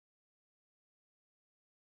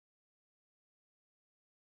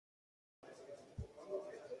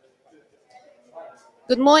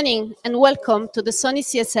Good morning and welcome to the Sony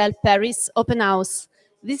CSL Paris Open House.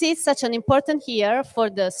 This is such an important year for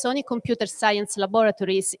the Sony Computer Science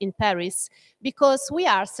Laboratories in Paris because we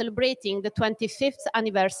are celebrating the 25th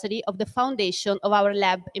anniversary of the foundation of our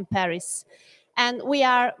lab in Paris. And we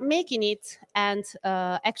are making it, and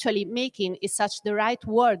actually making is such the right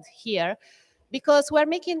word here, because we're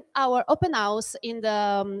making our open house in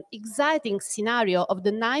the exciting scenario of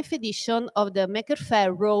the 9th edition of the Maker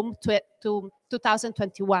Faire Rome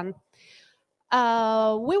 2021.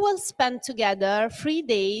 We will spend together 3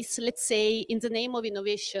 days, let's say, in the name of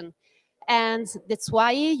innovation. And that's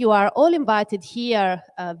why you are all invited here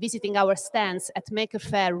visiting our stands at Maker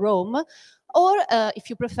Faire Rome. Or if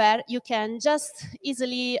you prefer, you can just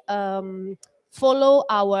easily follow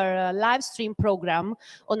our live stream program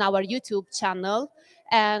on our YouTube channel,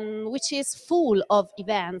 and which is full of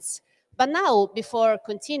events. But now, before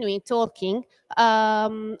continuing talking,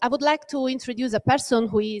 I would like to introduce a person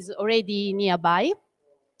who is already nearby,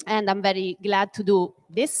 and I'm very glad to do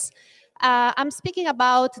this. I'm speaking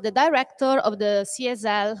about the director of the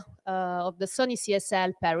CSL, of the Sony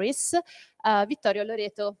CSL Paris, Vittorio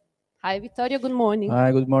Loreto. Hi, Vittorio, good morning.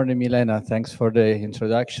 Hi, good morning, Milena. Thanks for the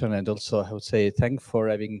introduction, and also I would say thanks for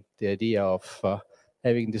having the idea of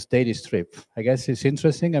having this daily strip. I guess it's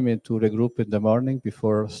interesting, to regroup in the morning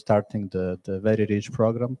before starting the very rich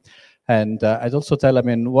program. And I'd also tell,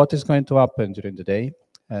 what is going to happen during the day,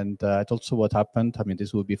 and also what happened.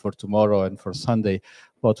 This will be for tomorrow, and for Sunday,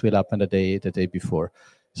 what will happen the day before.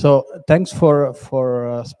 So thanks for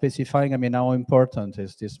specifying, how important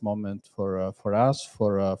is this moment for us,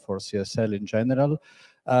 for CSL in general.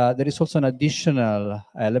 There is also an additional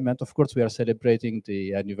element. Of course, we are celebrating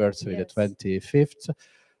the anniversary, Yes. the 25th,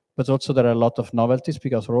 but also there are a lot of novelties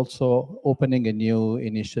because we're also opening a new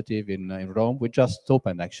initiative in Rome. We just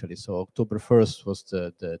opened, actually. So October 1st was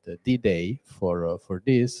the D-Day for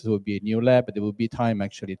this. It will be a new lab, but there will be time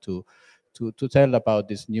actually to tell about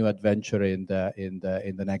this new adventure in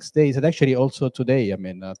the next days. And actually also today, at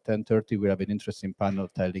 10:30, we have an interesting panel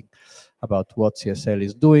telling about what CSL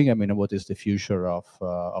is doing, what is the future of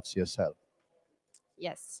CSL.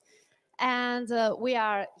 Yes. And we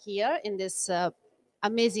are here in this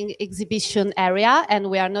amazing exhibition area, and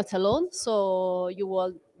we are not alone. So you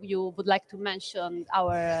would like to mention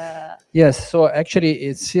our... Yes, so actually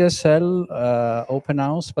it's CSL open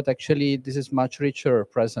house, but actually this is much richer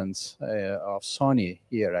presence of Sony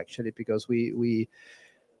here, actually, because it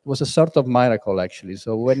was a sort of miracle, actually.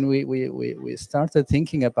 So when we started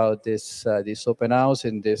thinking about this open house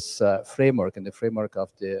in this framework, in the framework of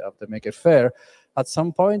the Maker Faire, at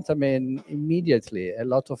some point, immediately a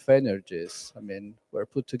lot of energies, were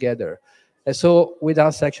put together. And so with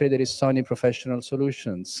us, actually, there is Sony Professional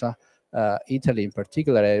Solutions. Italy in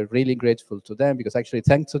particular, I'm really grateful to them because actually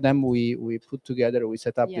thanks to them we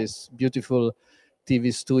set up this beautiful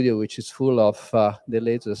TV studio which is full of the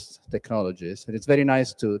latest technologies, and it's very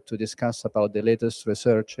nice to discuss about the latest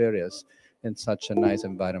research areas in such a nice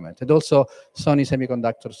environment. And also Sony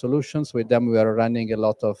Semiconductor Solutions, with them we are running a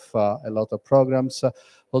lot of programs,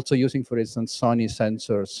 also using, for instance, Sony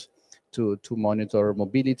sensors to monitor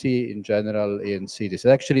mobility in general in cities.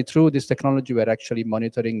 Actually, through this technology, we're actually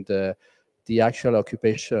monitoring the actual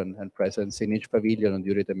occupation and presence in each pavilion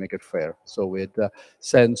during the Maker Faire. So with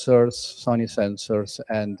sensors, Sony sensors,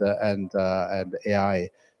 and AI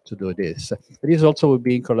to do this. This also will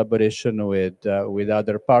be in collaboration with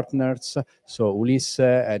other partners, so Ulisse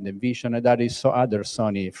and Envision and other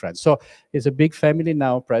Sony friends. So it's a big family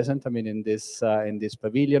now present. In this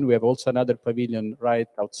pavilion, we have also another pavilion right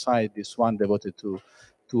outside this one devoted to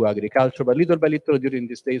agriculture. But little by little during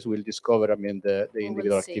these days, we'll discover the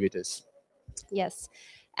individual activities. Yes.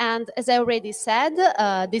 And as I already said,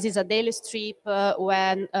 this is a daily strip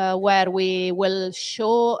where we will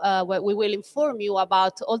show, where we will inform you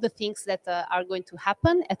about all the things that are going to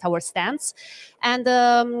happen at our stands. And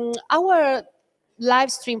our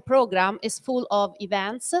live stream program is full of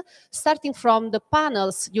events, starting from the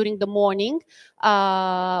panels during the morning,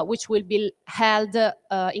 which will be held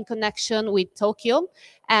in connection with Tokyo,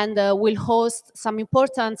 and will host some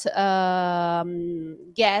important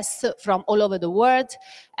guests from all over the world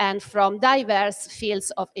and from diverse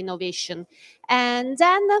fields of innovation. And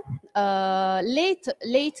then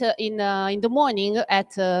later in the morning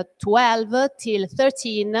at 12 till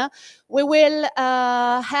 13, we will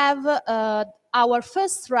have our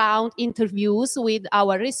first round interviews with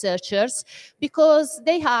our researchers, because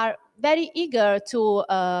they are very eager to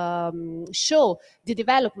show the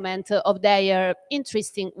development of their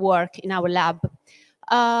interesting work in our lab.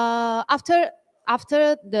 After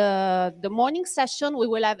after the morning session, we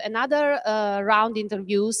will have another round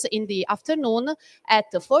interviews in the afternoon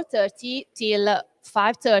at 4:30 till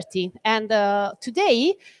 5:30. And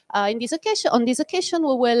today, in this occasion, on this occasion,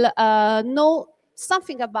 we will know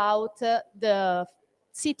something about the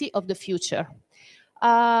city of the future.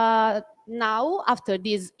 Now, after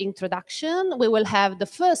this introduction, we will have the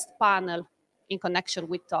first panel in connection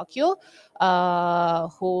with Tokyo,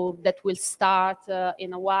 that will start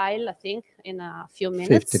in a while, I think, in a few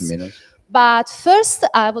minutes. 15 minutes. But first,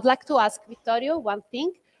 I would like to ask Vittorio one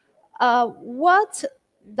thing. What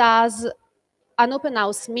does an open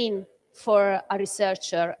house mean for a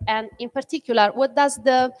researcher? And in particular, what does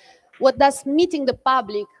meeting the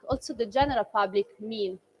public, also the general public,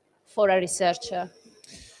 mean for a researcher?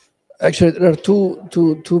 Actually, there are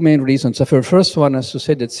two main reasons. The first one is to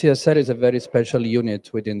say that CSL is a very special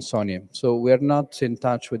unit within Sony. So we are not in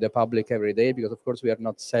touch with the public every day because, of course, we are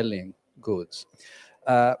not selling goods.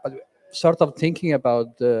 But sort of thinking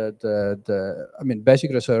about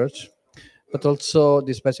basic research, but also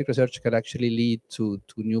this basic research can actually lead to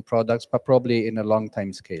new products, but probably in a long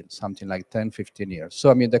time scale, something like 10, 15 years.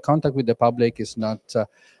 So, the contact with the public is not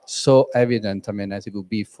so evident, as it would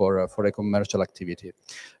be for a commercial activity.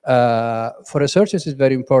 For researchers, it's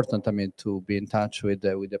very important, to be in touch with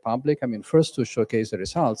the public. First to showcase the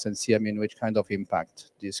results and see, which kind of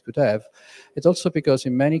impact this could have. It's also because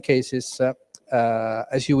in many cases,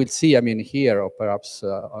 as you will see, here or perhaps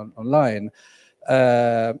online,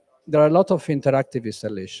 there are a lot of interactive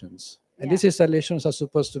installations. And these installations are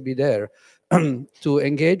supposed to be there to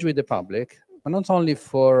engage with the public, but not only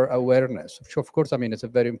for awareness, which of course, it's a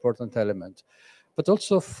very important element, but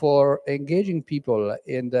also for engaging people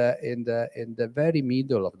in the very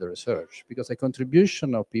middle of the research, because the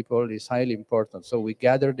contribution of people is highly important. So we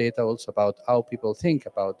gather data also about how people think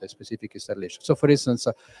about the specific installation. So for instance,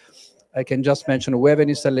 I can just mention we have an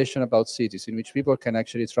installation about cities in which people can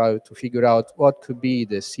actually try to figure out what could be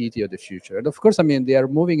the city of the future. And of course, they are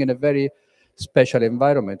moving in a very special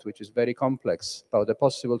environment, which is very complex about the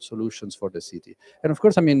possible solutions for the city. And of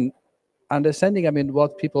course, understanding,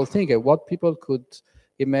 what people think and what people could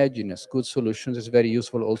imagine as good solutions is very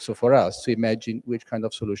useful also for us to imagine which kind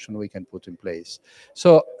of solution we can put in place.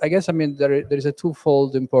 So I guess, there is a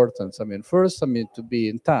twofold importance. First, to be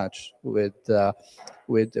in touch with the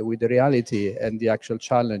reality and the actual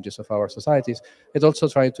challenges of our societies. It's also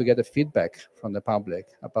trying to get a feedback from the public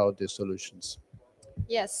about the solutions.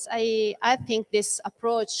 Yes, I think this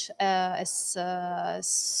approach is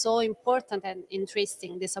so important and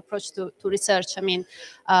interesting, this approach to research,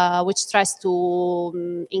 which tries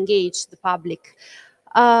to engage the public.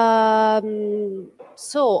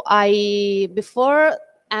 So before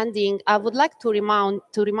ending, I would like to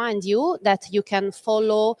remind you that you can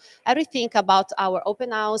follow everything about our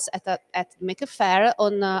open house at Maker Faire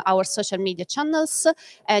on our social media channels,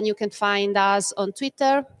 and you can find us on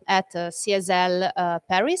Twitter at CSL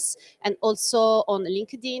Paris, and also on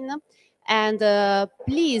LinkedIn. And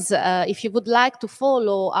please, if you would like to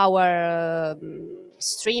follow our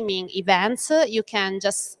streaming events, you can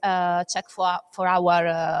just check for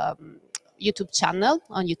our YouTube channel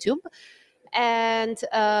on YouTube. And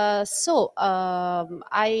I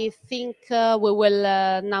think we will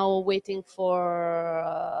now waiting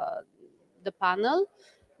for the panel.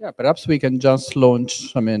 Yeah, perhaps we can just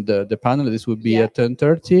launch, the panel. This would be at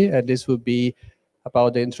 10:30, and this would be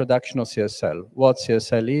about the introduction of CSL, what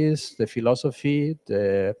CSL is, the philosophy,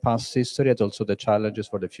 the past history, and also the challenges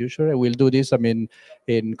for the future. And we'll do this, in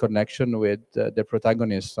connection with the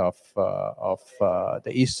protagonists of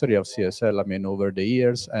the history of CSL, over the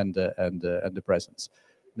years and the present.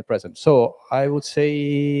 So I would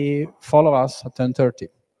say follow us at 10:30.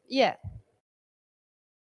 Yeah,